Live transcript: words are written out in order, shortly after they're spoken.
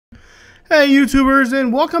Hey YouTubers,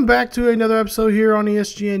 and welcome back to another episode here on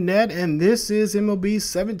ESGNet, and this is MLB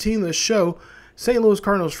 17, the show, St. Louis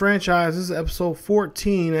Cardinals franchise. This is episode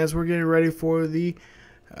 14 as we're getting ready for the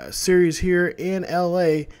series here in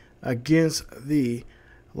LA against the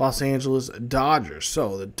Los Angeles Dodgers.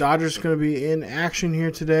 So the Dodgers are going to be in action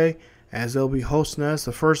here today as they'll be hosting us.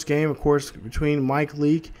 The first game, of course, between Mike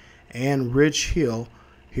Leake and Rich Hill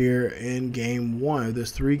here in game one of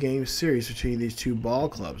this three-game series between these two ball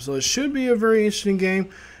clubs. So it should be a very interesting game.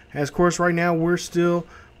 As of course, right now we're still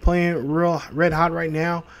playing real red hot right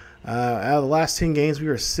now. Out of the last 10 games, we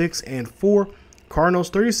are 6-4. Cardinals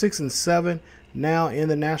 36-7 now in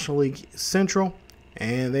the National League Central,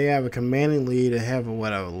 and they have a commanding lead. They have a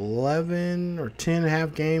 11 or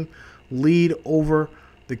 10.5 game lead over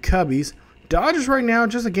the Cubbies. Dodgers right now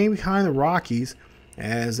just a game behind the Rockies,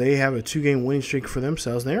 as they have a 2-game winning streak for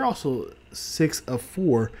themselves. They're also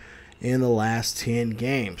 6-4 in the last 10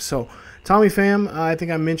 games. So, Tommy Pham, I think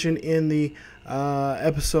I mentioned in the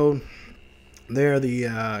episode there,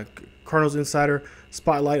 the Cardinals Insider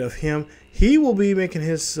spotlight of him. He will be making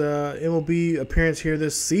his MLB appearance here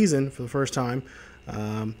this season for the first time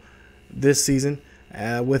this season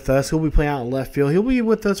with us. He'll be playing out in left field. He'll be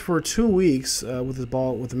with us for 2 weeks with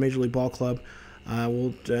the Major League Ball Club.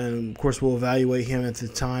 And of course, we'll evaluate him at the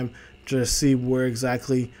time to see where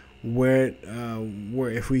exactly if we're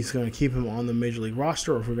going to keep him on the Major League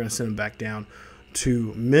roster or if we're going to send him back down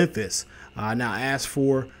to Memphis. Now, as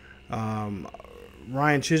for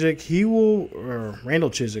Ryan Chiswick, or Randall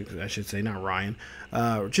Chiswick, I should say, not Ryan.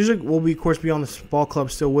 Chiswick will of course, be on the ball club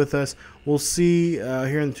still with us. We'll see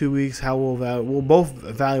here in 2 weeks how we'll both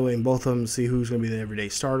evaluate both of them to see who's going to be the everyday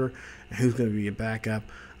starter and who's going to be a backup.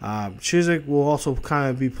 Chiswick will also kind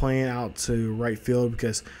of be playing out to right field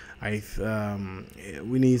because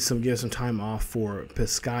we need give some time off for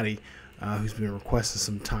Piscotty, who's been requesting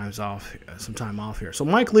some time off here. So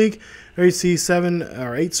Mike Leake, there you see 7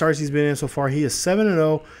 or 8 starts he's been in so far. He is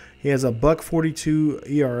 7-0. He has a .42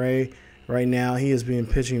 ERA right now. He has been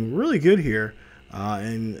pitching really good here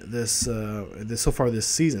in this so far this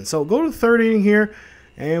season. So go to the third inning here,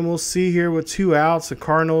 and we'll see here with 2 outs, the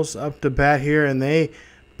Cardinals up to bat here, and they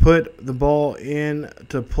put the ball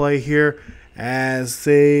into play here as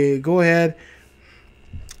they go ahead,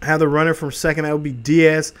 have the runner from second. That would be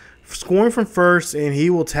Diaz scoring from first, and he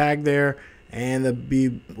will tag there and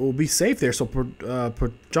will be safe there. So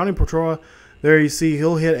Johnny Portola, there you see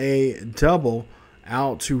he'll hit a double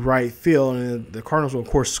out to right field, and the Cardinals will of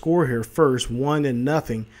course score here first,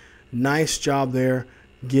 1-0. Nice job there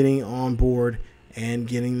getting on board and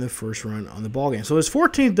getting the first run on the ball game. So his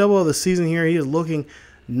 14th double of the season here. He is looking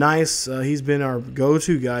nice. He's been our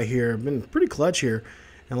go-to guy here. Been pretty clutch here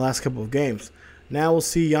in the last couple of games. Now we'll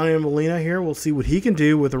see Yanni Molina here. We'll see what he can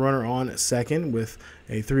do with a runner on second with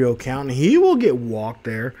a 3-0 count. And he will get walked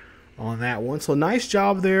there on that one. So nice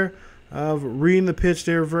job there of reading the pitch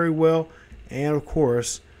there very well. And, of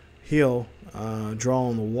course, he'll draw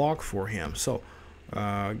on the walk for him. So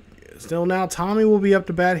still now Tommy will be up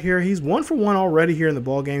to bat here. He's 1 for 1 already here in the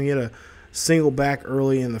ballgame. He had a single back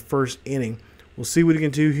early in the first inning. We'll see what he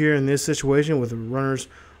can do here in this situation with the runners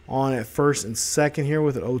on at first and second here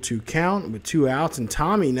with an 0-2 count with 2 outs. And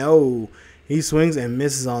Tommy, no, he swings and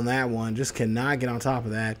misses on that one. Just cannot get on top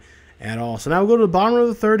of that at all. So now we'll go to the bottom of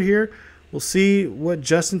the third here. We'll see what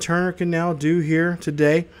Justin Turner can now do here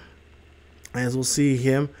today, as we'll see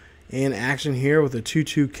him in action here with a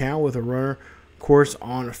 2-2 count with a runner, of course,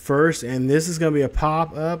 on first. And this is going to be a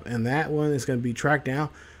pop-up, and that one is going to be tracked down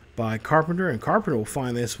by Carpenter, and Carpenter will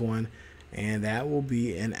find this one, and that will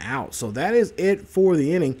be an out. So that is it for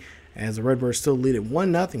the inning, as the Redbirds still lead at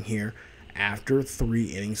 1-0 here after 3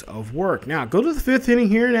 innings of work. Now, go to the 5th inning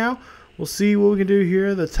here now. We'll see what we can do here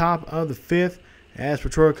at the top of the 5th as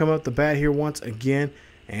Petrola come up the bat here once again.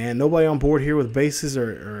 And nobody on board here with bases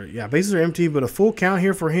bases are empty, but a full count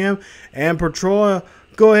here for him. And Petrola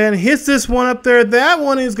go ahead and hits this one up there. That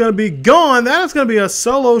one is going to be gone. That is going to be a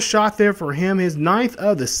solo shot there for him, his 9th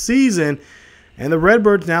of the season. And the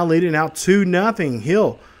Redbirds now leading out 2-0.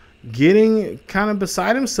 Hill getting kind of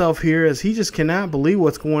beside himself here as he just cannot believe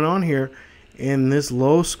what's going on here in this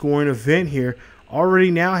low-scoring event here. Already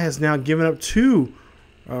now has given up 2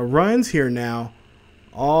 runs here now,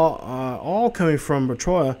 all coming from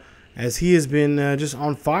Petrola, as he has been just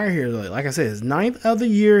on fire here. Like I said, his 9th of the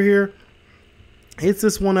year here. Hits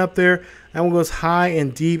this one up there. That one goes high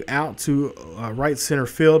and deep out to right center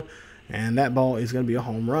field. And that ball is going to be a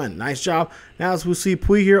home run. Nice job. Now as we'll see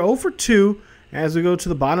Puig here 0 for 2 as we go to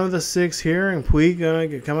the bottom of the 6th here. And Puig going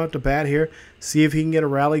to come up to bat here. See if he can get a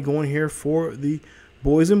rally going here for the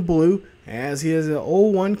boys in blue. as he has an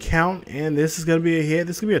 0-1 count, and this is going to be a hit.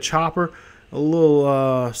 This is going to be a chopper, a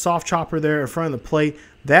little soft chopper there in front of the plate.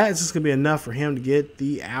 That is just going to be enough for him to get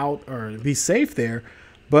the out or be safe there.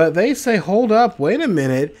 But they say, hold up, wait a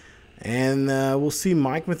minute. And we'll see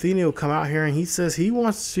Mike Matheny will come out here, and he says he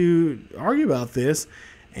wants to argue about this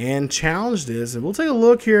and challenge this. And we'll take a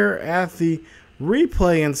look here at the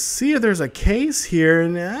replay and see if there's a case here.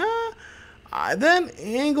 And that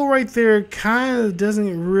angle right there kind of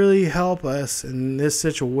doesn't really help us in this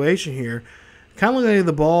situation here. Kind of looking at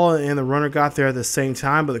the ball and the runner got there at the same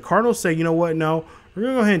time. But the Cardinals say, you know what, no, we're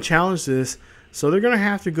going to go ahead and challenge this. So they're going to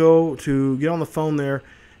have to go to get on the phone there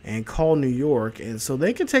and call New York. And so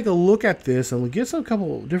they can take a look at this and we'll get a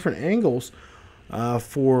couple different angles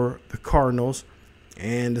for the Cardinals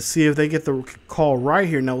and to see if they get the call right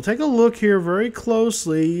here. Now we'll take a look here very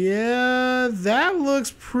closely. Yeah, that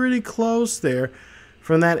looks pretty close there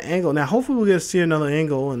from that angle. Now hopefully we'll get to see another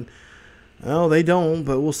angle, and no, they don't,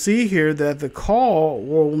 but we'll see here that the call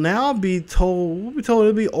will now be told,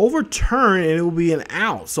 it'll be overturned and it will be an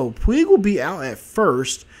out. So Puig will be out at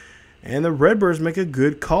first, and the Redbirds make a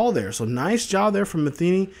good call there. So nice job there from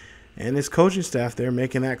Matheny and his coaching staff there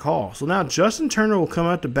making that call. So now Justin Turner will come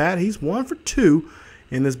out to bat. He's 1 for 2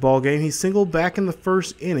 in this ball game. He singled back in the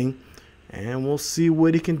first inning, and we'll see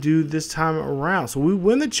what he can do this time around. So we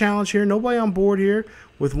win the challenge here. Nobody on board here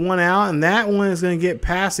with 1 out, and that one is going to get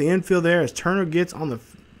past the infield there as Turner gets on the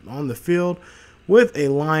field with a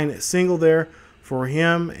line single there for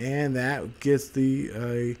him, and that gets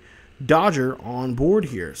the Dodger on board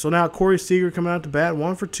here. So now Corey Seager coming out to bat,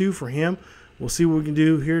 1 for 2 for him. We'll see what we can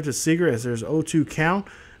do here to Seager as there's 0-2 count,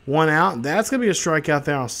 1 out. That's going to be a strikeout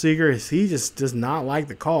there on Seager as he just does not like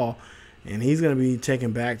the call, and he's going to be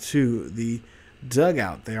taken back to the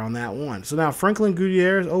dugout there on that one. So now Franklin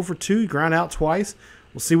Gutierrez 0 for 2, ground out twice.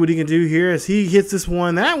 We'll see what he can do here as he hits this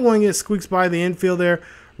one. That one gets squeaks by the infield there.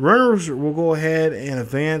 Runners will go ahead and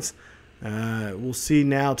advance. We'll see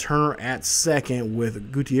now Turner at second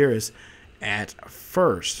with Gutierrez at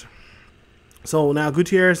first. So now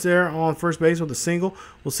Gutierrez there on first base with a single.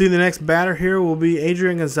 We'll see the next batter here will be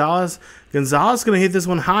Adrian Gonzalez. Gonzalez going to hit this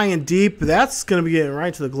one high and deep. That's going to be getting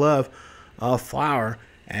right to the glove of Flower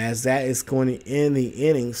as that is going to end the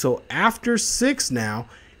inning. So after 6 now,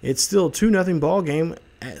 it's still a 2-0 ball game.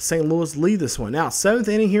 St. Louis lead this one. Now, 7th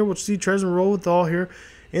inning here, we'll see Tresman Rosenthal here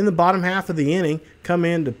in the bottom half of the inning come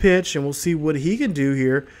in to pitch, and we'll see what he can do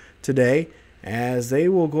here today as they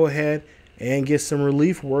will go ahead and get some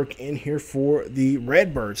relief work in here for the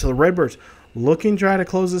Redbirds. So the Redbirds looking to try to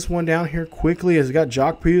close this one down here quickly as we got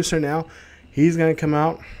Jock Peterson now. He's going to come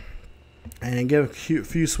out and give a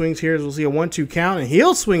few swings here as we'll see a 1-2 count, and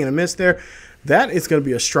he'll swing and a miss there. That is going to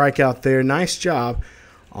be a strikeout there. Nice job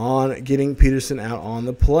on getting Peterson out on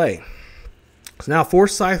the play. So now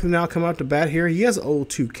Forsythe will now come out to bat here. He has an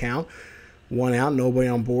 0-2 count, 1 out, nobody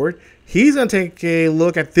on board. He's going to take a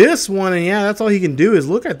look at this one, and yeah, that's all he can do is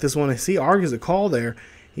look at this one. He argues the call there.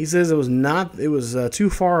 He says it was too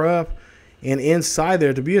far up and inside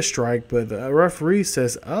there to be a strike, but the referee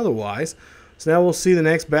says otherwise. So now we'll see the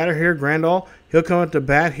next batter here, Grandal. He'll come out to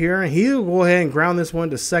bat here, and he'll go ahead and ground this one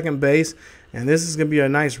to second base. And this is going to be a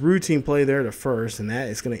nice routine play there to first, and that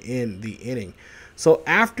is going to end the inning. So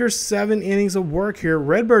after 7 innings of work here,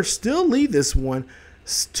 Redbirds still lead this one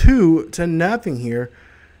 2-0 here,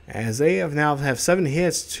 as they have 7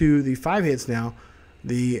 hits to the 5 hits now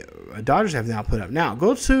the Dodgers have now put up. Now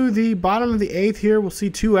go to the bottom of the 8th here. We'll see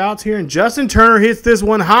 2 outs here, and Justin Turner hits this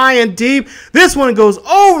one high and deep. This one goes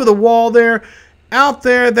over the wall there. Out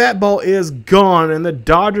there, that ball is gone, and the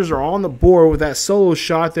Dodgers are on the board with that solo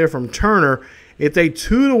shot there from Turner. It's a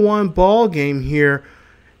 2-1 ball game here,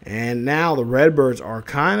 and now the Redbirds are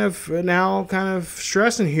kind of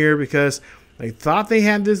stressing here because they thought they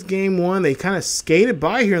had this game won. They kind of skated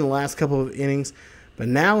by here in the last couple of innings, but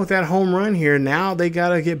now with that home run here, now they got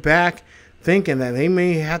to get back thinking that they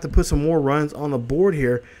may have to put some more runs on the board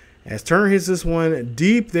here as Turner hits this one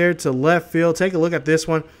deep there to left field. Take a look at this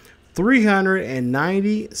one.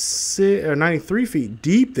 93 feet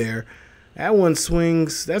deep there. That one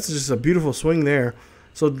swings. That's just a beautiful swing there.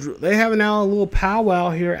 So they have now a little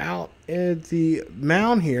powwow here out at the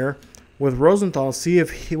mound here with Rosenthal. See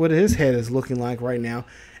what his head is looking like right now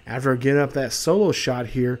after getting up that solo shot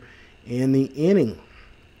here in the inning.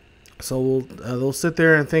 So they'll sit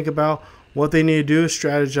there and think about what they need to do,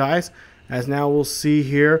 strategize. As now we'll see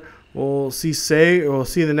here. We'll see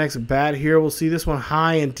the next bat here. We'll see this one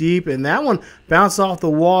high and deep, and that one bounced off the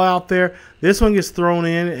wall out there. This one gets thrown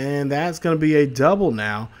in, and that's going to be a double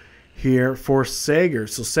now here for Sager.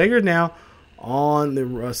 So Sager now on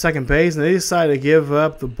the second base, and they decided to give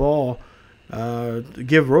up the ball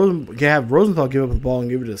have Rosenthal give up the ball and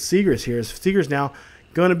give it to Seager's here. Seager's now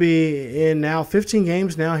going to be in 15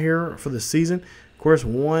 games now here for the season. Of course,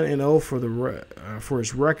 1-0 for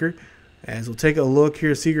his record. As we'll take a look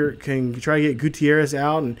here, Seager can try to get Gutierrez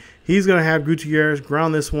out, and he's going to have Gutierrez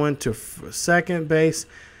ground this one to second base,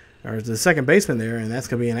 or the second baseman there, and that's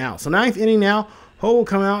going to be an out. So ninth inning now, Ho will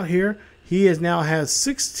come out here. He has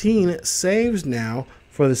 16 saves now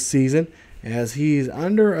for the season, as he's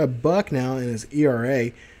under $1 now in his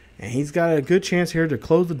ERA, and he's got a good chance here to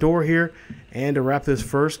close the door here and to wrap this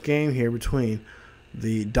first game here between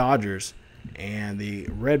the Dodgers and the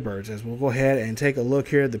Redbirds. As we'll go ahead and take a look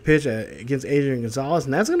here at the pitch against Adrian Gonzalez,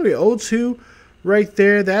 and that's going to be 0-2 right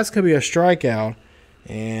there. That's going to be a strikeout,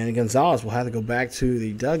 and Gonzalez will have to go back to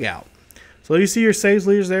the dugout. So you see your saves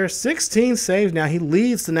leaders there, 16 saves now. He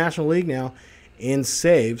leads the National League now in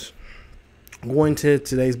saves going to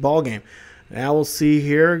today's ball game. Now we'll see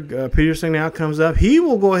here, Peterson now comes up. He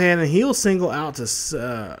will go ahead and he'll single out to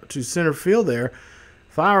center field there.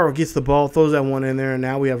 Flower gets the ball, throws that one in there, and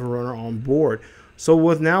now we have a runner on board. So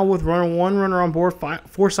with one runner on board,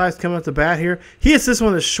 Forsythe's coming up the bat here. He hits this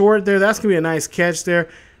one to short there. That's going to be a nice catch there,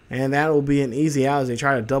 and that will be an easy out as they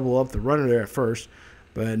try to double up the runner there at first,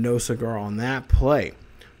 but no cigar on that play.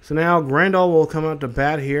 So now Grandal will come out to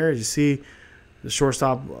bat here. As you see, the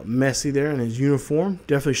shortstop Messi there in his uniform,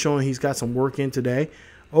 definitely showing he's got some work in today.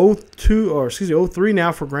 0-3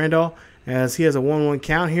 now for Grandal, as he has a 1-1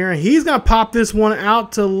 count here. And he's going to pop this one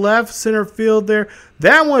out to left center field there.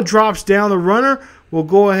 That one drops down. The runner will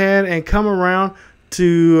go ahead and come around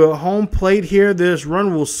to home plate here. This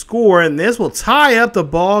run will score, and this will tie up the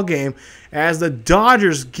ball game as the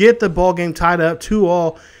Dodgers get the ball game tied up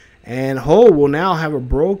 2-2. And Ho will now have a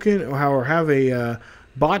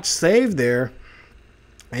botched save there,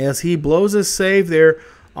 as he blows his save there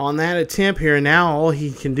on that attempt here. And now all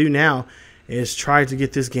he can do now is try to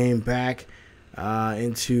get this game back try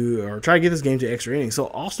to get this game to extra innings. So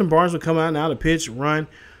Austin Barnes will come out now to pitch run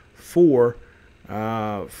for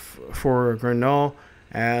Grandal,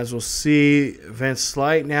 as we'll see Vince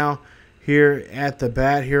Slight now here at the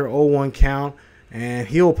bat here, 0-1 count, and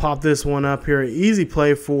he'll pop this one up here. Easy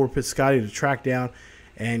play for Piscotty to track down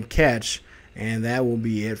and catch. And that will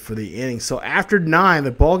be it for the inning. So after 9,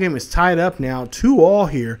 the ball game is tied up now, 2-2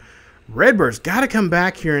 here. Redbirds got to come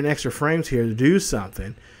back here in extra frames here to do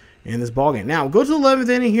something in this ball game. Now, we'll go to the 11th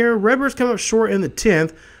inning here. Redbirds come up short in the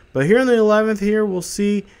 10th, but here in the 11th here, we'll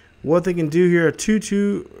see what they can do here. A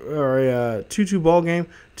 2-2 ball game,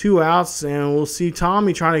 2 outs, and we'll see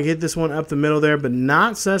Tommy trying to get this one up the middle there, but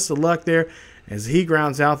not such the luck there as he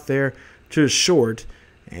grounds out there to short.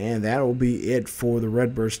 And that will be it for the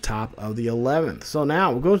Redbirds top of the 11th. So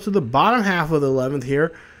now we'll go to the bottom half of the 11th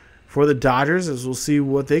here for the Dodgers, as we'll see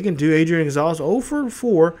what they can do. Adrian Gonzalez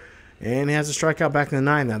 0-for-4 and has a strikeout back in the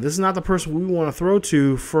 9th. Now, this is not the person we want to throw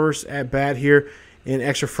to first at bat here in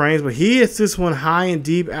extra frames, but he hits this one high and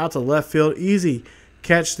deep out to left field. Easy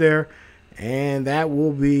catch there, and that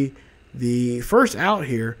will be the first out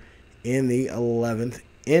here in the 11th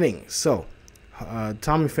inning. So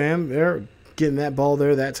Tommy Pham there, getting that ball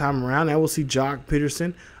there that time around. Now we'll see Jock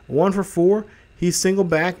Peterson 1-for-4. He's single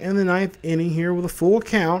back in the 9th inning here with a full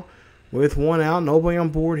count with 1 out. Nobody on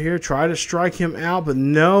board here. Try to strike him out, but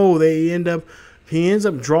no, he ends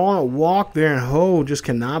up drawing a walk there, and Ho just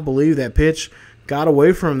cannot believe that pitch got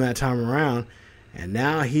away from him that time around. And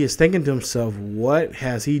now he is thinking to himself, what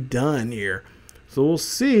has he done here? So we'll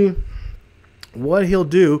see what he'll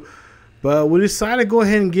do. But we decided to go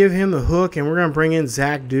ahead and give him the hook, and we're going to bring in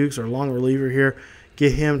Zach Dukes, our long reliever here.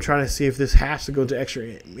 Get him, trying to see if this has to go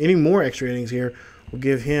to any more extra innings here. We'll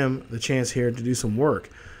give him the chance here to do some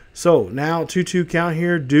work. So now 2-2 count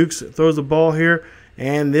here. Dukes throws the ball here,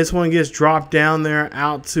 and this one gets dropped down there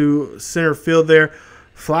out to center field there.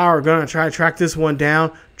 Flower going to try to track this one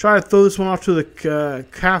down. Try to throw this one off to the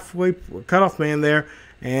halfway cutoff man there,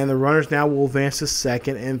 and the runners now will advance to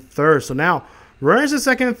second and third. So now runners to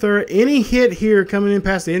second and third. Any hit here coming in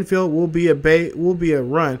past the infield will be a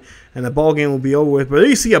run, and the ball game will be over with. But there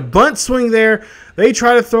you see a bunt swing there. They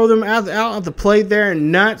try to throw them out at the plate there,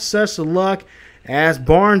 and not such the luck, as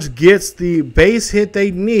Barnes gets the base hit they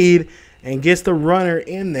need and gets the runner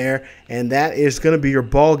in there, and that is going to be your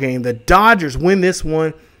ball game. The Dodgers win this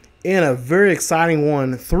one in a very exciting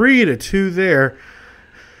one, 3-2 there.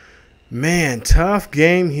 Man, tough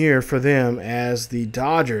game here for them as the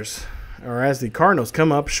Cardinals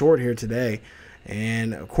come up short here today.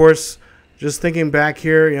 And, of course, just thinking back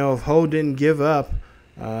here, if Ho didn't give up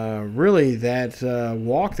really that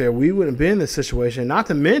walk there, we wouldn't have been in this situation. Not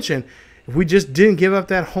to mention, if we just didn't give up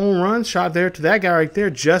that home run shot there to that guy right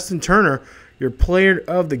there, Justin Turner, your player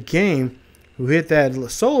of the game, who hit that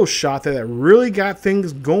solo shot there that really got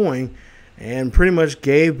things going and pretty much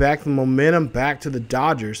gave back the momentum back to the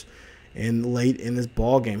Dodgers late in this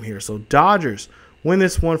ball game here. So Dodgers win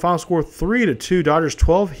this one. Final score 3-2. Dodgers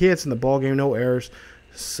 12 hits in the ball game, no errors.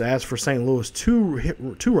 As for St. Louis, two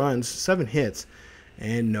runs, 7 hits,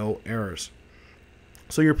 and no errors.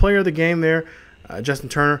 So your player of the game there, Justin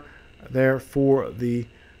Turner, there for the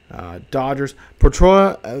Dodgers.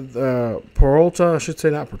 Peralta, I should say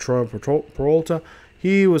not Peralta.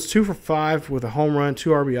 He was 2 for 5 with a home run, 2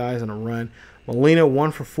 RBIs, and a run. Molina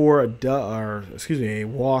 1 for 4, a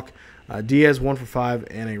walk. Diaz 1 for 5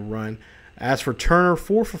 and a run. As for Turner,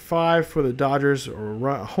 4 for 5 for the Dodgers,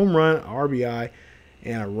 home run, RBI,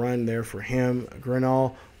 and a run there for him.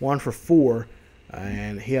 Grenal 1 for 4,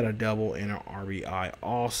 and he had a double and an RBI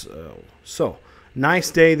also. So nice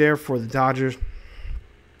day there for the Dodgers,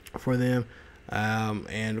 for them,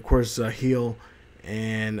 and of course Heel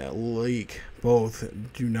and Leake both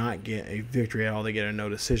do not get a victory at all. They get a no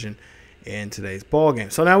decision in today's ball game.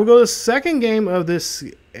 So now we go to the second game of this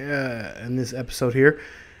in this episode here,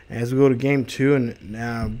 as we go to game 2, and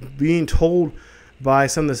now being told by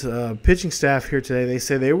some of this pitching staff here today, they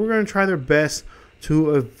said they were going to try their best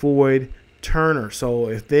to avoid Turner. So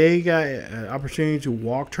if they got an opportunity to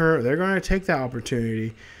walk Turner, they're going to take that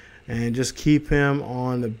opportunity and just keep him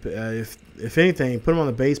on the if anything, put him on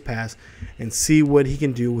the base pass and see what he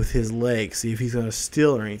can do with his legs. See if he's going to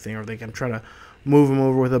steal or anything, or they can try to move him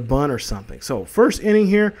over with a bunt or something. So first inning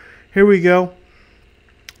here we go.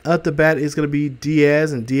 Up the bat is going to be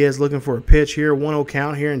Diaz, and Diaz looking for a pitch here. 1-0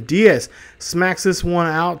 count here, and Diaz smacks this one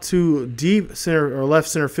out to deep center or left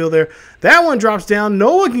center field there. That one drops down.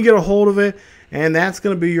 No one can get a hold of it, and that's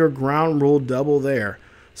going to be your ground rule double there.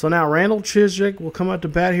 So now Randall Chiswick will come up to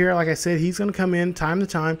bat here. Like I said, he's going to come in time to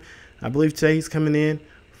time. I believe today he's coming in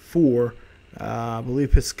for, I believe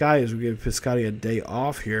Piscotty, as we give Piscotty a day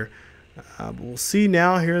off here. But we'll see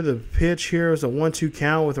now here. The pitch here is a 1-2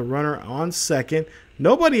 count with a runner on second.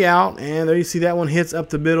 Nobody out, and there you see that one hits up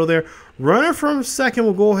the middle there. Runner from second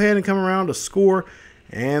will go ahead and come around to score,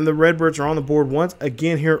 and the Redbirds are on the board once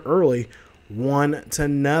again here early,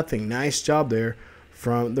 1-0. Nice job there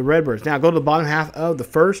from the Redbirds. Now go to the bottom half of the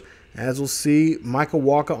first, as we'll see Michael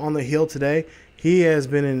Wacha on the hill today. He has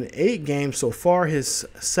been in 8 games so far. His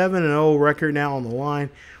 7-0 record now on the line,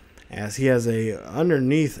 as he has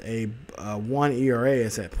underneath a 1 ERA.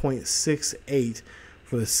 It's at .68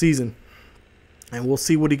 for the season. And we'll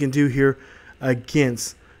see what he can do here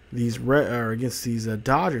against these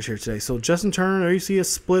Dodgers here today. So Justin Turner, there you see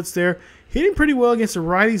his splits there, hitting pretty well against the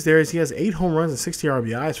righties there, as he has 8 home runs and 60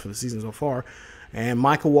 RBIs for the season so far. And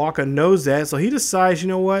Michael Wacha knows that, so he decides, you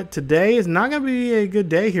know what, today is not going to be a good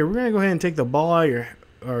day here. We're going to go ahead and take the ball out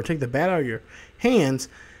of take the bat out of your hands,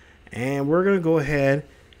 and we're going to go ahead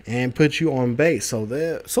and put you on base.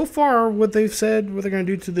 So far, what they've said, what they're going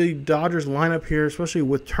to do to the Dodgers lineup here, especially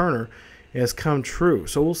with Turner, has come true.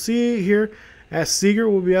 So we'll see here as Seager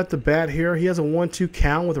will be at the bat here. He has a 1-2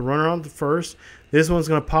 count with a runner on the first. This one's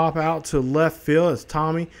going to pop out to left field as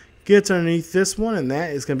Tommy gets underneath this one, and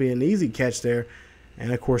that is going to be an easy catch there.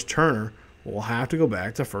 And, of course, Turner will have to go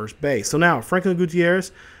back to first base. So now Franklin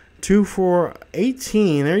Gutierrez, 2 for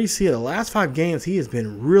 18. There you see it. The last 5 games he has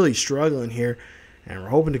been really struggling here, and we're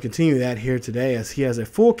hoping to continue that here today, as he has a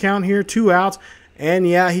full count here, 2 outs. And,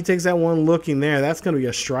 yeah, he takes that one looking there. That's going to be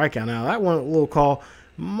a strikeout. Now, that one little call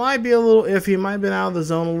might be a little iffy. It might have been out of the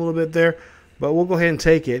zone a little bit there. But we'll go ahead and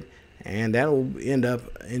take it, and that will end up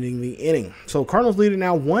ending the inning. So, Cardinals lead it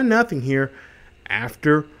now 1-0 here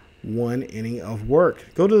after 1 inning of work.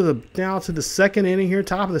 Go to now to the second inning here,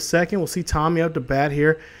 top of the second. We'll see Tommy up to bat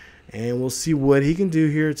here, and we'll see what he can do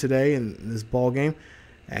here today in this ball game,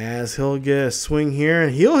 as he'll get a swing here,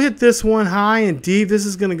 and he'll hit this one high and deep. This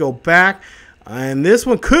is going to go back. And this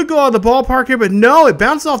one could go out of the ballpark here, but no, it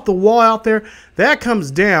bounced off the wall out there. That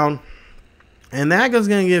comes down, and that is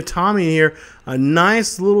going to give Tommy here a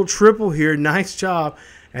nice little triple here. Nice job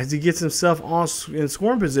as he gets himself in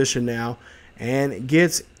scoring position now and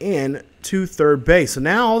gets in to third base. So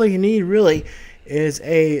now all they need really is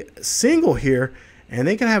a single here, and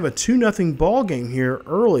they can have a 2-0 ball game here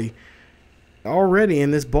early already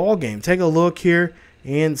in this ball game. Take a look here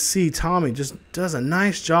and see Tommy just does a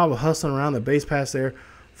nice job of hustling around the base pass there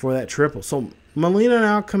for that triple. So Molina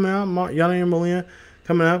now coming out, Yadier Molina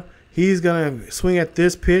coming up. He's going to swing at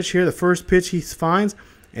this pitch here, the first pitch he finds,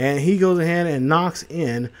 and he goes ahead and knocks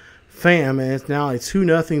in Pham, and it's now a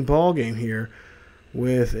 2-0 ball game here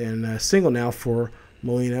with a single now for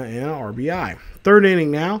Molina and an RBI. Third inning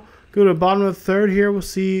now. Go to the bottom of the third here. We'll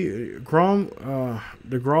see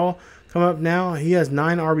DeGraw come up now. He has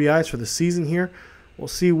 9 RBIs for the season here. We'll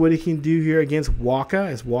see what he can do here against Wacha.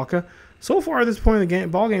 As Wacha, so far at this point in the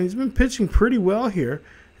ball game, he's been pitching pretty well here.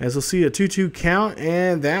 As we'll see a 2-2 count,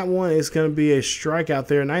 and that one is going to be a strikeout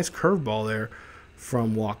there. Nice curveball there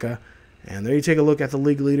from Wacha. And there you take a look at the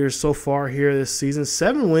league leaders so far here this season.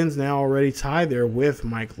 7 wins now already, tied there with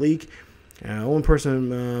Mike Leake. One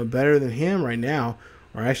person better than him right now,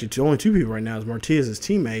 or actually only 2 people right now, is Martinez, his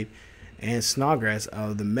teammate, and Snodgrass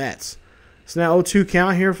of the Mets. So now 0-2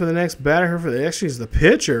 count here for the next batter here for actually is the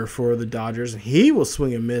pitcher for the Dodgers, and he will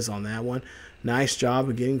swing and miss on that one. Nice job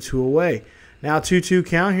of getting 2 away. Now 2-2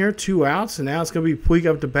 count here, 2 outs, and now it's going to be Puig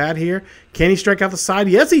up to bat here. Can he strike out the side?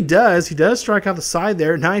 Yes, he does. He does strike out the side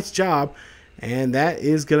there. Nice job. And that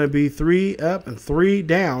is going to be 3 up and 3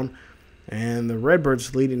 down, and the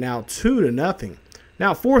Redbirds leading now 2-0.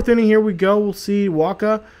 Now 4th inning here we go. We'll see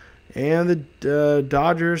Wacha and the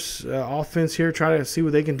Dodgers offense here, try to see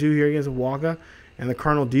what they can do here against Wacha and the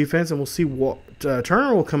Cardinal defense, and we'll see what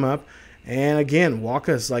Turner will come up. And again,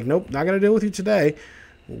 Wacha's like, nope, not going to deal with you today.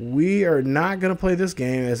 We are not going to play this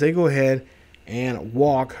game, as they go ahead and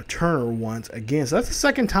walk Turner once again. So that's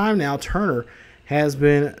the 2nd time now Turner has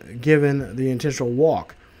been given the intentional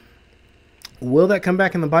walk. Will that come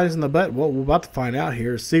back in the bite us in the butt? Well, we're about to find out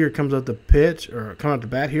here. Seager comes up the pitch, or come up to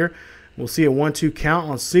bat here. We'll see a 1-2 count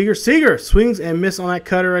on Seager. Seager swings and misses on that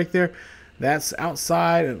cutter right there. That's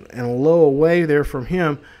outside and low away there from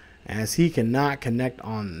him, as he cannot connect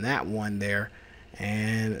on that one there.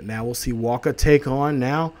 And now we'll see Wacha take on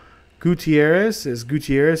now Gutierrez. As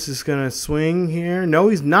Gutierrez is going to swing here. No,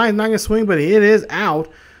 he's not. He's not going to swing, but it is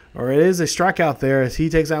out, or it is a strikeout there, as he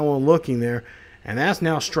takes that one looking there. And that's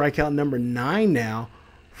now strikeout number 9 now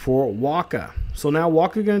for Wacha. So now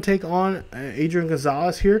Wacha going to take on Adrian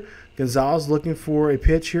Gonzalez here. Gonzalez looking for a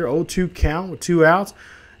pitch here. 0-2 count with 2 outs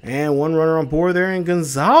and 1 runner on board there. And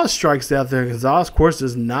Gonzalez strikes out there. Gonzalez, of course,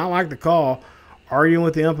 does not like the call. Arguing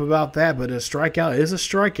with the ump about that, but a strikeout is a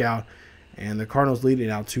strikeout. And the Cardinals lead it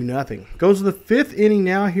now 2-0. Goes to the 5th inning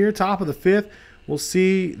now here, top of the 5th. We'll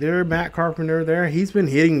see there Matt Carpenter there. He's been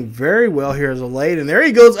hitting very well here as of late. And there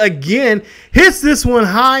he goes again. Hits this one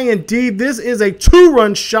high and deep. This is a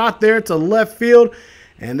 2-run shot there to left field.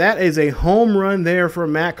 And that is a home run there for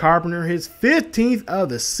Matt Carpenter, his 15th of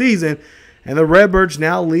the season. And the Redbirds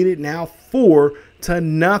now lead it now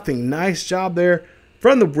 4-0. Nice job there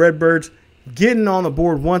from the Redbirds, getting on the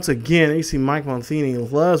board once again. You see Mike Mancini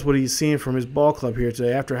loves what he's seeing from his ball club here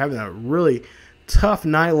today after having a really tough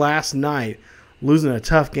night last night, losing a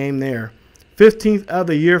tough game there. 15th of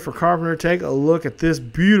the year for Carpenter. Take a look at this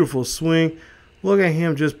beautiful swing. Look at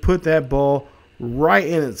him just put that ball right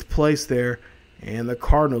in its place there. And the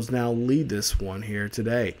Cardinals now lead this one here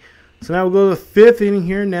today. So now we'll go to the 5th inning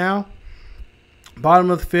here now. Bottom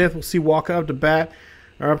of the 5th, we'll see Wacha up to bat,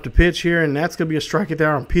 or up to pitch here, and that's going to be a strikeout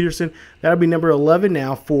there on Peterson. That'll be number 11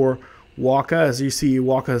 now for Wacha, as you see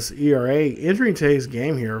Wacha's ERA entering today's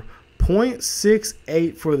game here,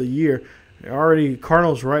 0.68 for the year. Already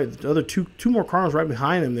Cardinals right, the other two more Cardinals right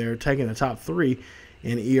behind them there, taking the top 3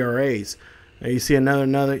 in ERAs. Now you see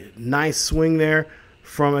another nice swing there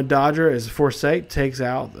from a Dodger as Forsythe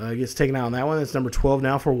gets taken out on that one. That's number 12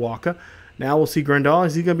 now for Wacha. Now we'll see Grandal.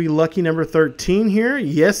 Is he going to be lucky number 13 here?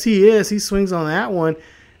 Yes, he is. He swings on that one,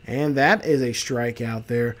 and that is a strikeout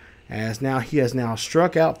there, as now he has now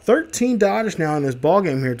struck out 13 Dodgers now in this ball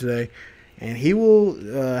game here today, and he will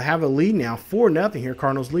have a lead now 4-0 here.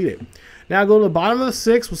 Cardinals lead it. Now go to the bottom of the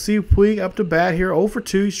 6th. We'll see Puig up to bat here. 0 for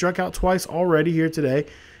 2. He struck out twice already here today,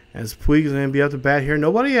 as Puig is going to be up to bat here.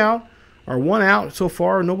 Nobody out, or 1 out so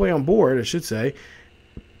far. Nobody on board, I should say.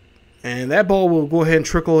 And that ball will go ahead and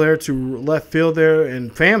trickle there to left field there.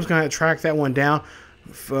 And Pham's going to track that one down.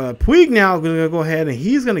 Puig now going to go ahead and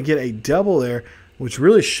he's going to get a double there, which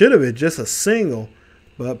really should have been just a single.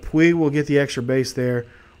 But Puig will get the extra base there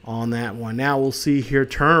on that one. Now we'll see here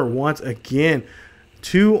Turner once again.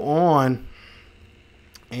 2 on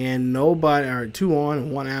and nobody, or 2 on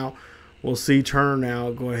and 1 out. We'll see Turner now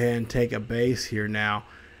go ahead and take a base here now.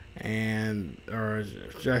 Or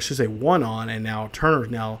I should say 1 on, and now Turner's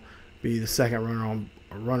now be the second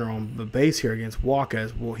runner on the base here against Wacha.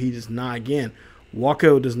 As well, he does not, again,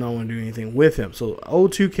 Wacha does not want to do anything with him. So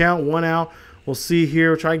 0-2 count, 1 out. We'll see here.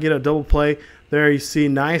 We'll try to get a double play. There you see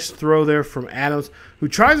nice throw there from Adams, who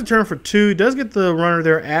tries to turn for 2. He does get the runner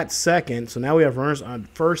there at second. So now we have runners on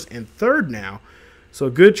first and third now. So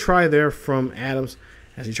good try there from Adams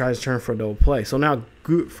as he tries to turn for a double play. So now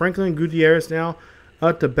Franklin Gutierrez now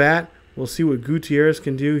up to bat. We'll see what Gutierrez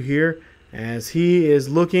can do here, as he is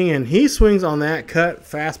looking, and he swings on that cut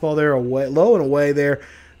fastball there away, low and away there.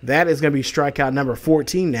 That is going to be strikeout number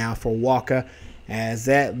 14 now for Wacha, as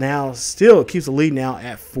that now still keeps the lead now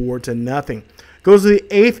at 4-0. Goes to the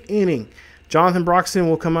 8th inning. Jonathan Broxton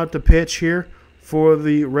will come up to pitch here for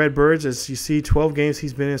the Redbirds. As you see, 12 games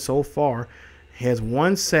he's been in so far. He has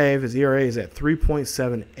 1 save. His ERA is at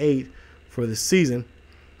 3.78 for the season.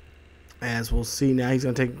 As we'll see now, he's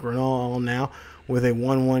going to take Grinnell on now with a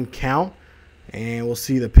 1-1 count. And we'll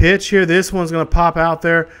see the pitch here. This one's going to pop out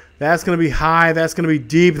there. That's going to be high. That's going to be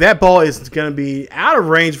deep. That ball is going to be out of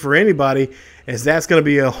range for anybody, as that's going to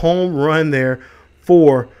be a home run there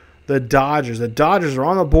for the Dodgers. The Dodgers are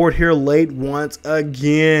on the board here late once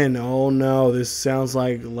again. Oh, no. This sounds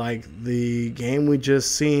like the game we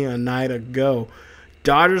just seen a night ago.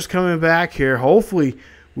 Dodgers coming back here. Hopefully,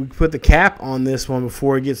 we can put the cap on this one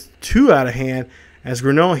before it gets too out of hand. As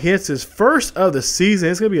Grinnell hits his first of the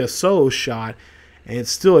season, it's going to be a solo shot. And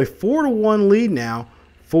it's still a 4-1 lead now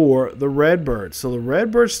for the Redbirds. So the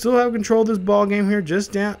Redbirds still have control of this ball game here,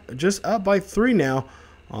 just up by 3 now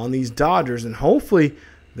on these Dodgers. And hopefully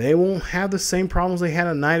they won't have the same problems they had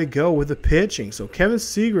a night ago with the pitching. So Kevin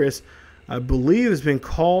Seagrass, I believe, has been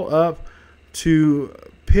called up to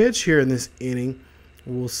pitch here in this inning.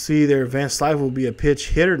 We'll see there. Van Slyke will be a pitch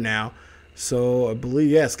hitter now. So I believe,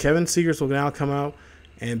 yes, Kevin Seagrass will now come out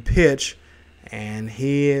and pitch. And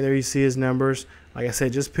there you see his numbers. Like I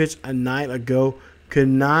said, just pitched a night ago. Could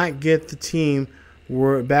not get the team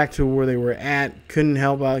back to where they were at. Couldn't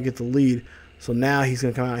help out get the lead. So now he's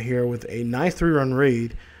going to come out here with a nice 3-run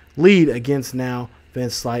lead against now Van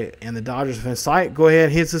Slyke and the Dodgers. Van Slyke, go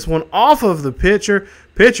ahead, hits this one off of the pitcher.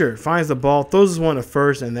 Pitcher finds the ball, throws this one to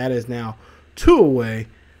first, and that is now 2 away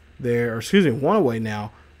there, or excuse me, 1 away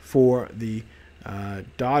now for the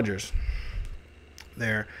Dodgers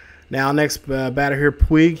there. Now, next batter here,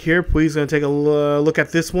 Puig here. Puig's going to take a look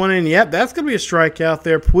at this one, and yep, that's going to be a strikeout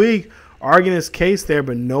there. Puig arguing his case there,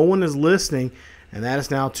 but no one is listening, and that is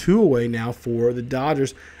now 2 away now for the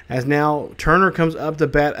Dodgers. As now Turner comes up to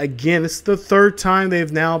bat again. This is the 3rd time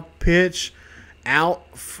they've now pitched out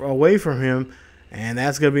away from him, and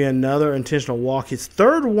that's going to be another intentional walk. His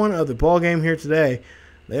 3rd one of the ball game here today.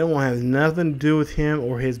 They don't want to have nothing to do with him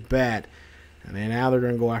or his bat. And then now they're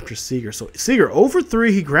going to go after Seager. So Seager, 0 for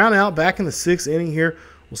 3. He ground out back in the 6th inning here.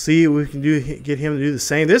 We'll see if we can get him to do the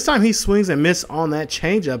same. This time he swings and misses on that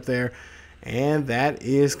changeup there. And that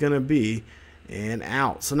is going to be an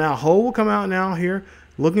out. So now Ho will come out now here,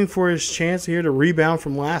 looking for his chance here to rebound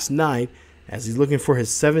from last night, as he's looking for his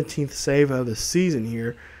 17th save of the season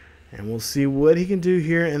here. And we'll see what he can do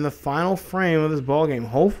here in the final frame of this ball game.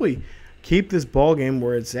 Hopefully keep this ball game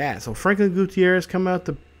where it's at. So Franklin Gutierrez coming out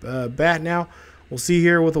to bat now. We'll see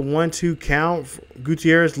here with a 1-2 count.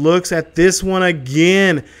 Gutierrez looks at this one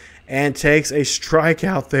again and takes a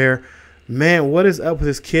strikeout there. Man, what is up with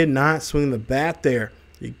this kid not swinging the bat there?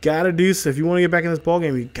 You got to do so. If you want to get back in this ball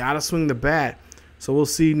game, you got to swing the bat. So we'll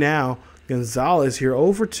see now. Gonzalez here,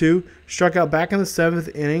 0 for 2. Struck out back in the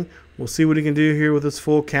 7th inning. We'll see what he can do here with his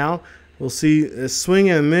full count. We'll see a swing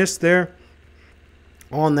and a miss there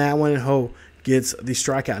on that one, and Ho gets the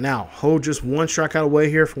strikeout. Now, Ho just 1 strikeout away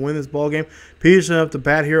here from winning this ball game. Peterson up to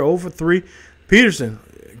bat here, 0 for 3. Peterson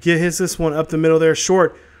hits this one up the middle there,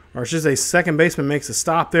 short, or should say second baseman makes a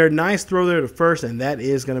stop there. Nice throw there to first, and that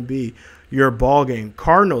is going to be your ball game.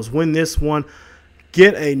 Cardinals win this one,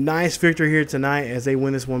 get a nice victory here tonight as they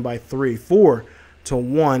win this one by 3.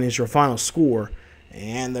 4-1 is your final score,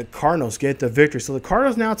 and the Cardinals get the victory. So the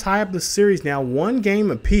Cardinals now tie up the series now 1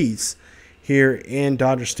 game apiece here in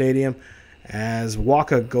Dodger Stadium, as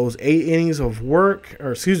Wacha goes 8 innings of work,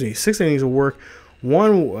 or excuse me, 6 innings of work,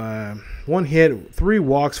 one hit, 3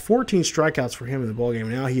 walks, 14 strikeouts for him in the ballgame.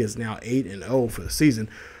 Now he is now 8-0 for the season.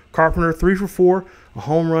 Carpenter 3 for 4, a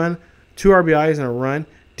home run, 2 RBIs and a run.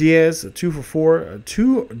 Diaz 2 for 4,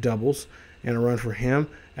 2 doubles and a run for him.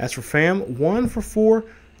 As for Pham, 1 for 4,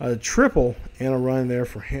 a triple and a run there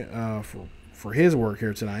for him, for his work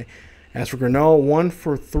here tonight. As for Grinnell, 1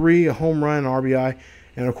 for 3, a home run, an RBI,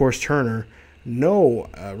 and of course Turner, no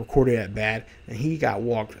recorded at bat, and he got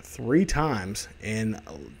walked 3 times in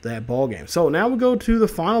that ball game. So now we go to the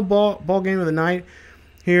final ball game of the night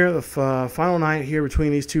here, the final night here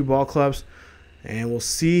between these 2 ball clubs, and we'll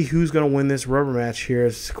see who's going to win this rubber match here.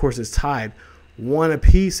 Of course, it's tied 1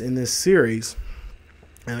 apiece in this series,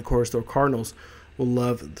 and of course the Cardinals will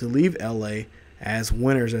love to leave LA as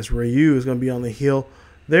winners, as Ryu is going to be on the hill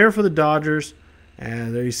there for the Dodgers.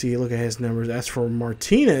 And there you see, look at his numbers. As for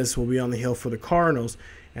Martinez, will be on the hill for the Cardinals,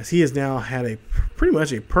 as he has now had pretty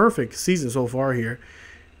much a perfect season so far here.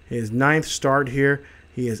 His 9th start here.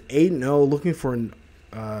 He is 8-0, looking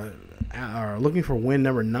for win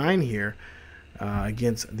number 9 here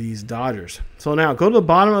against these Dodgers. So now go to the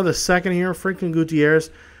bottom of the 2nd here. Franklin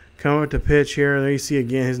Gutierrez coming to pitch here. There you see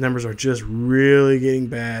again, his numbers are just really getting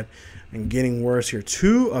bad. and getting worse here.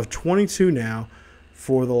 2 of 22 now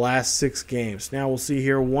for the last 6 games. Now we'll see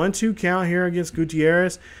here 1-2 count here against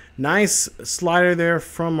Gutierrez. Nice slider there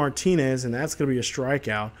from Martinez, and that's going to be a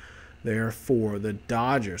strikeout there for the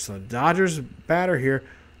Dodgers. So the Dodgers batter here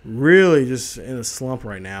really just in a slump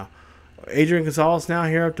right now. Adrian Gonzalez now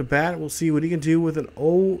here up to bat. We'll see what he can do with an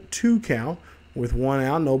 0-2 count with 1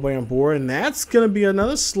 out, nobody on board. And that's going to be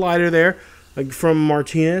another slider there from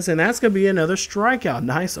Martinez, and that's going to be another strikeout.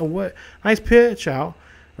 Nice pitch out,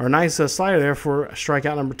 or nice slider there for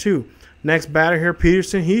strikeout number 2. Next batter here,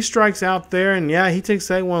 Peterson. He strikes out there, and yeah, he takes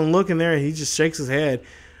that one look in there, and he just shakes his head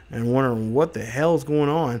and wondering what the hell is going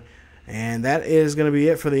on. And that is going to be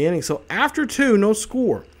it for the inning. So after 2, no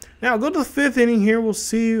score. Now go to the 5th inning here. We'll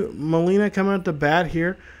see Molina come out to bat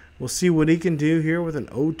here. We'll see what he can do here with an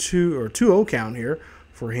 0-2 or 2-0 count here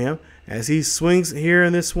for him as he swings here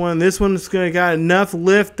in this one. This one's going to got enough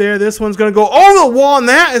lift there. This one's going to go over the wall, and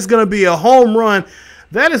that is going to be a home run.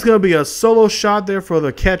 That is going to be a solo shot there for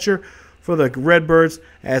the catcher for the Redbirds,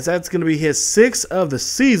 as that's going to be his 6th of the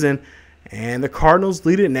season. And the Cardinals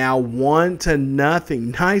lead it now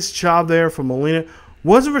 1-0. Nice job there from Molina.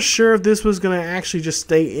 Wasn't for sure if this was going to actually just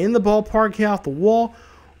stay in the ballpark, hit off the wall,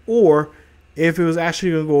 or if it was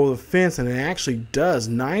actually going to go over the fence, and it actually does.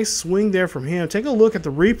 Nice swing there from him. Take a look at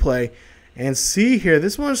the replay and see here.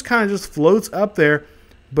 This one just kind of just floats up there,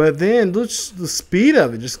 but then look the speed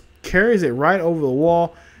of it. Just carries it right over the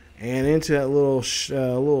wall and into that little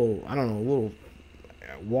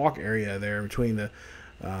walk area there between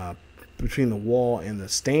the wall and the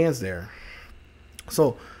stands there.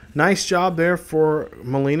 So nice job there for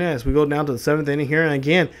Molina as we go down to the 7th inning here. And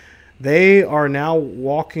again, they are now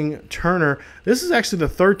walking Turner. This is actually the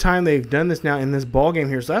 3rd time they've done this now in this ball game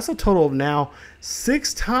here. So that's a total of now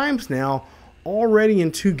 6 times now already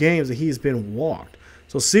in 2 games that he's been walked.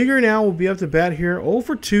 So Seager now will be up to bat here. 0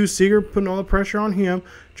 for 2. Seager putting all the pressure on him,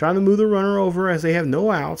 trying to move the runner over as they have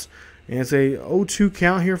no outs. And it's a 0-2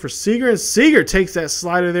 count here for Seager. And Seager takes that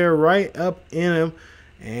slider there right up in him.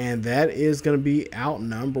 And that is going to be out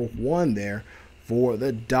number 1 there for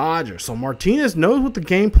the Dodgers. So Martinez knows what the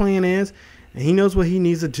game plan is, and he knows what he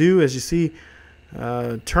needs to do. As you see,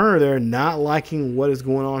 Turner there not liking what is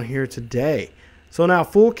going on here today. So now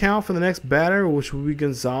full count for the next batter, which will be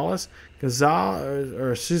Gonzalez.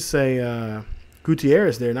 Or I should say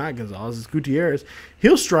Gutierrez there, not Gonzalez. It's Gutierrez.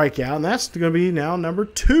 He'll strike out, and that's going to be now number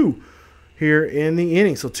 2 here in the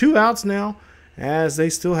inning. So 2 outs now as they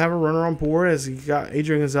still have a runner on board as you got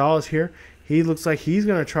Adrian Gonzalez here. He looks like he's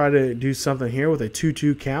going to try to do something here with a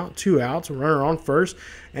 2-2 count, 2 outs, runner on first.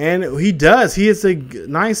 And he does. He hits a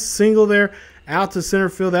nice single there out to center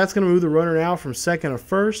field. That's going to move the runner now from 2nd to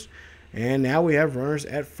 1st. And now we have runners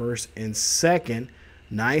at 1st and 2nd.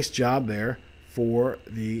 Nice job there for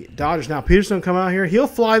the Dodgers. Now Peterson will come out here. He'll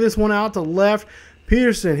fly this one out to left.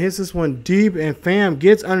 Peterson hits this one deep, and Pham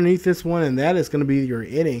gets underneath this one, and that is going to be your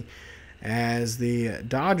inning as the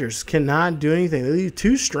Dodgers cannot do anything. They leave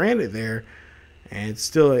 2 stranded there, and it's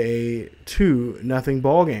still a 2-0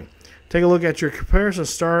 ball game. Take a look at your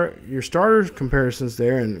your starter comparisons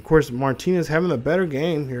there, and of course Martinez having a better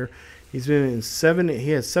game here. He's been in 7.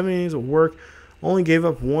 He had 7 innings of work, only gave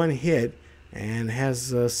up 1 hit, and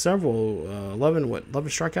has several 11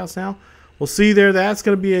 strikeouts now. We'll see there. That's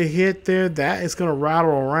going to be a hit there. That is going to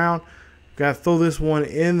rattle around. Got to throw this one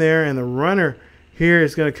in there, and the runner here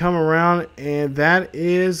is going to come around, and that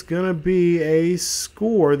is going to be a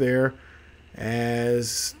score there,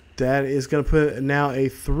 as that is going to put now a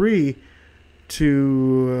 2-0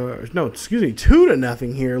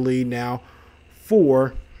 here lead now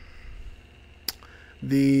for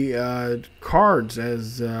the Cards,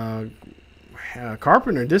 as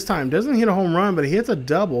Carpenter this time doesn't hit a home run, but he hits a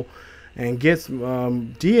double and gets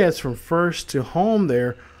Diaz from first to home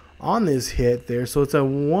there on this hit there. So it's a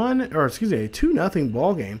 2-0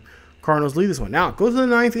 ball game. Cardinals lead this one. Now it goes to the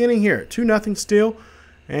 9th inning here. 2-0 still,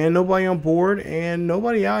 and nobody on board and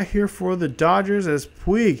nobody out here for the Dodgers as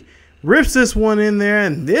Puig rips this one in there,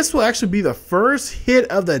 and this will actually be the first hit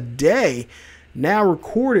of the day now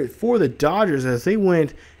recorded for the Dodgers as they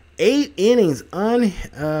went 8 innings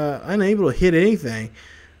unable to hit anything.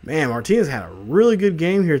 Man, Martinez had a really good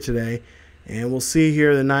game here today. And we'll see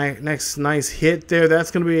here the next nice hit there. That's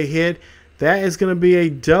going to be a hit. That is going to be a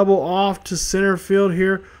double off to center field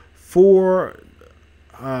here for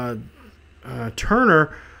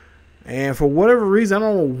Turner. And for whatever reason, I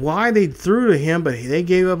don't know why they threw to him, but they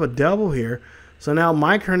gave up a double here. So now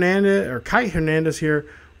Kite Hernandez here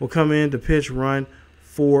will come in to pitch run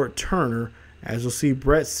for Turner. As you'll see,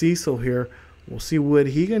 Brett Cecil here. We'll see what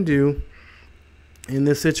he can do in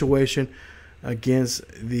this situation against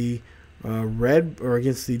the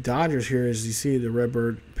against the Dodgers here, as you see the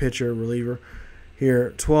Redbird pitcher reliever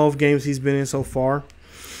here. 12 games he's been in so far.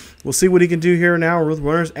 We'll see what he can do here now with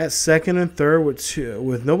runners at second and third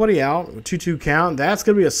with nobody out, with 2-2 count. That's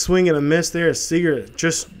going to be a swing and a miss there. Seager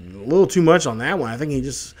just a little too much on that one. I think he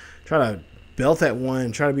just tried to belt that one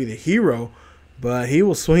and try to be the hero, but he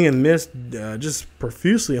will swing and miss just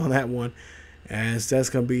profusely on that one, as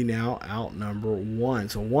that's going to be now out number 1.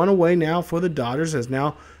 So 1 away now for the Dodgers, as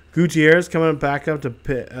now Gutierrez coming back up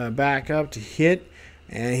to hit.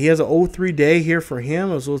 And he has an 0-3 day here for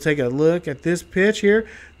him, as we'll take a look at this pitch here.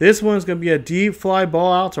 This one's going to be a deep fly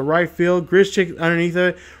ball out to right field. Grichuk underneath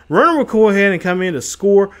it. Runner will go ahead and come in to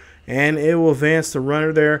score, and it will advance the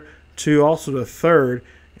runner there to also the third.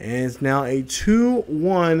 And it's now a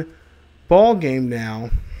 2-1 ball game now,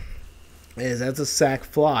 as that's a sac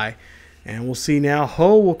fly. And we'll see now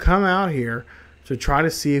Ho will come out here to try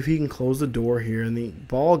to see if he can close the door here in the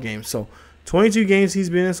ball game. So 22 games he's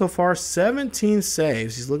been in so far, 17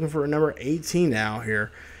 saves. He's looking for a number 18 now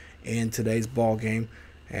here in today's ball game,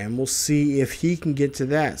 and we'll see if he can get to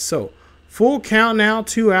that. So full count now,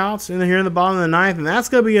 2 outs in here in the bottom of the ninth, and that's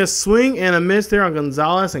going to be a swing and a miss there on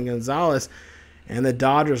Gonzalez, and the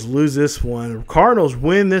Dodgers lose this one. The Cardinals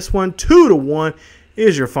win this one 2-1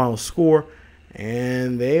 is your final score,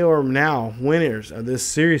 and they are now winners of this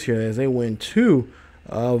series here as they win 2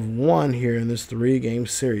 of 1 here in this 3-game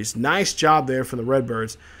series. Nice job there for the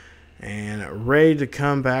Redbirds, and ready to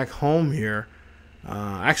come back home here.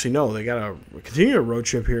 Actually, no, they got a continued road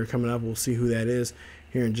trip here coming up. We'll see who that is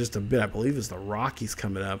here in just a bit. I believe it's the Rockies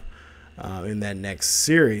coming up in that next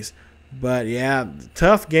series. But, yeah,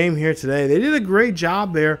 tough game here today. They did a great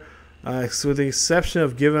job there, with the exception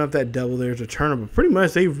of giving up that double there to Turner. But pretty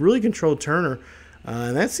much they really controlled Turner.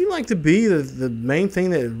 And that seemed like to be the main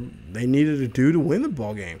thing that they needed to do to win the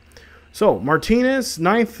ball game. So Martinez,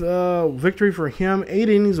 9th victory for him. 8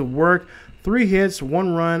 innings of work, 3 hits,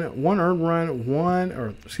 1 run, 1 earned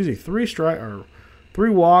run, 3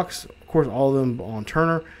 walks. Of course, all of them on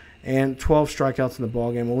Turner, and 12 strikeouts in the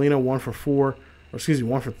ball game. Molina 1 for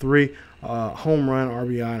 3, home run,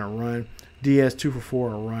 RBI, and a run. Diaz 2 for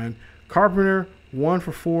 4, a run. Carpenter 1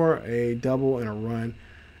 for 4, a double and a run.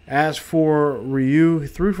 As for Ryu,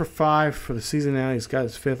 3 for 5 for the season now. He's got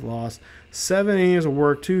his 5th loss. 7 innings of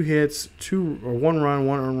work, 2 hits, 1 run,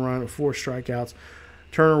 1 earned run, 4 strikeouts.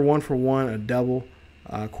 Turner 1 for 1, a double.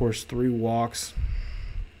 Of course, 3 walks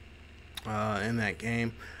in that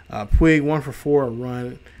game. Puig 1 for 4, a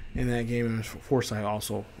run in that game. And Forsythe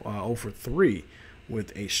also 0 for 3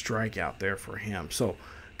 with a strikeout there for him. So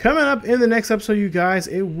coming up in the next episode, you guys,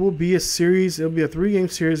 it will be a series. It'll be a 3-game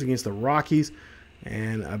series against the Rockies.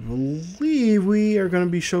 And I believe we are going to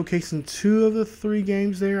be showcasing 2 of the 3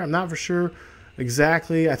 games there. I'm not for sure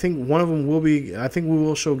exactly. I think one of them will be, I think we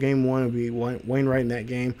will show game 1. It'll be Wainwright in that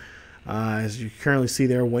game. As you currently see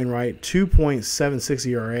there, Wainwright, 2.76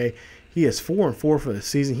 ERA. He is 4-4 for the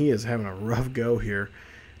season. He is having a rough go here.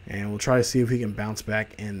 And we'll try to see if he can bounce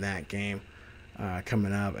back in that game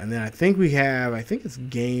coming up. And then I think it's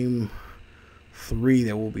game 3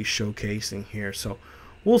 that we'll be showcasing here. So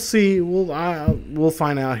we'll see. We'll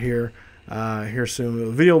find out here soon.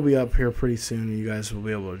 The video will be up here pretty soon, and you guys will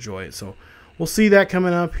be able to enjoy it. So we'll see that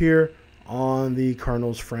coming up here on the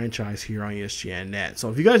Cardinals franchise here on ESGNet. So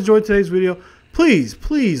if you guys enjoyed today's video, please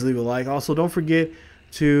leave a like. Also, don't forget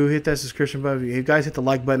to hit that subscription button. If you guys hit the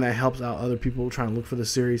like button, that helps out other people trying to look for the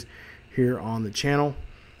series here on the channel.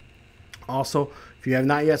 Also, if you have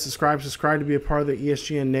not yet subscribed to be a part of the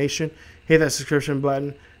ESGN Nation. Hit that subscription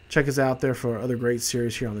button. Check us out there for other great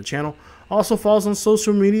series here on the channel. Also, follow us on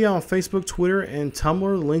social media on Facebook, Twitter, and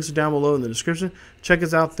Tumblr. The links are down below in the description. Check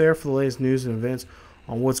us out there for the latest news and events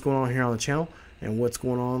on what's going on here on the channel and what's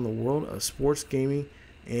going on in the world of sports gaming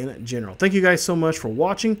in general. Thank you guys so much for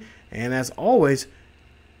watching. And as always,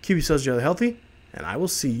 keep yourselves healthy, and I will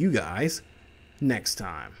see you guys next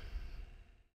time.